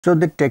So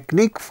the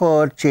technique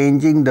for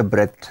changing the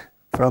breath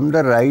from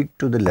the right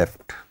to the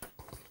left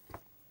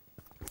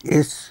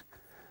is,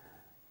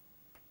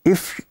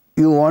 if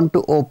you want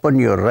to open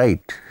your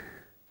right,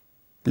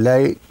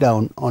 lie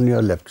down on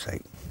your left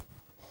side.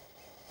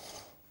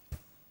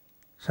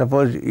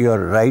 Suppose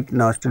your right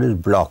nostril is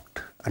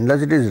blocked.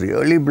 Unless it is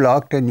really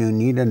blocked and you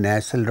need a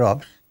nasal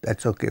drops,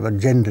 that's okay. But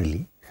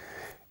generally,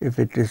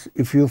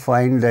 if you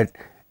find that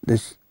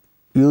this,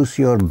 use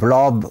your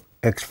blob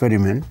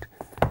experiment,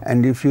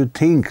 and if you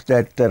think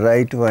that the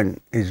right one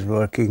is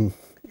working,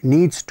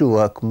 needs to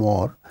work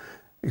more,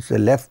 it's the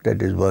left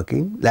that is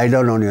working, lie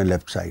down on your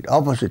left side,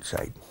 opposite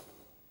side.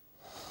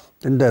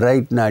 Then the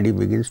right nadi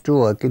begins to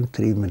work in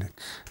 3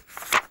 minutes.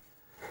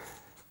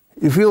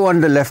 If you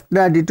want the left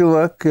nadi to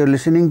work, you're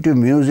listening to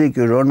music,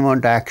 you don't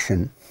want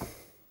action,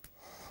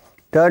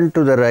 turn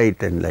to the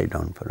right and lie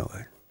down for a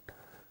while.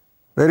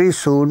 Very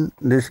soon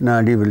this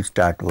nadi will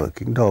start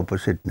working, the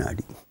opposite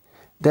nadi.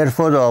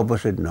 Therefore the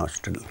opposite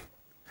nostril.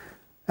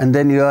 And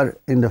then you are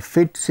in the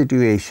fit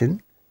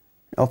situation,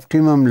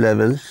 optimum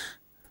levels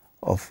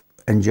of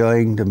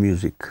enjoying the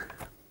music.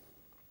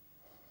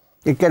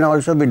 It can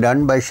also be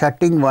done by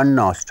shutting one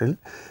nostril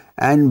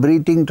and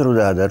breathing through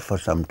the other for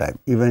some time.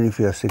 Even if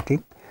you are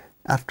sitting,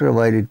 after a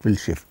while it will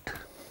shift.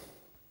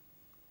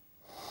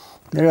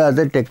 There are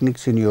other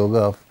techniques in yoga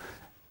of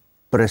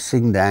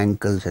pressing the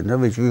ankles,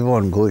 which we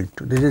won't go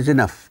into. This is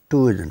enough,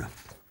 2 is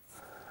enough.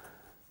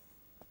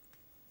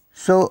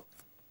 So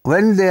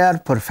when they are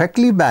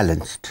perfectly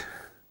balanced,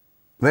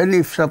 when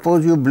if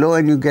suppose you blow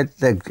and you get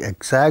the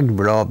exact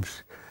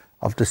blobs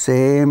of the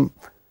same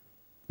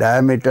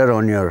diameter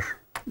on your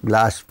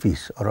glass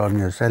piece or on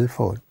your cell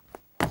phone,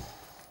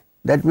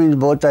 that means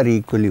both are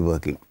equally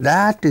working.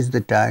 That is the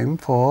time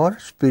for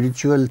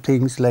spiritual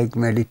things like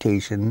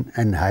meditation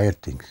and higher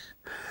things.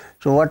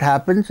 So what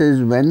happens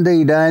is, when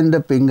the ida and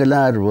the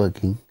pingala are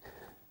working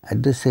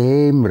at the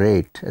same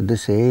rate, at the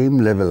same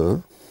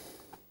level,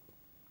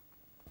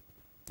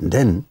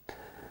 then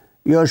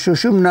your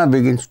sushumna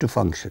begins to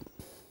function.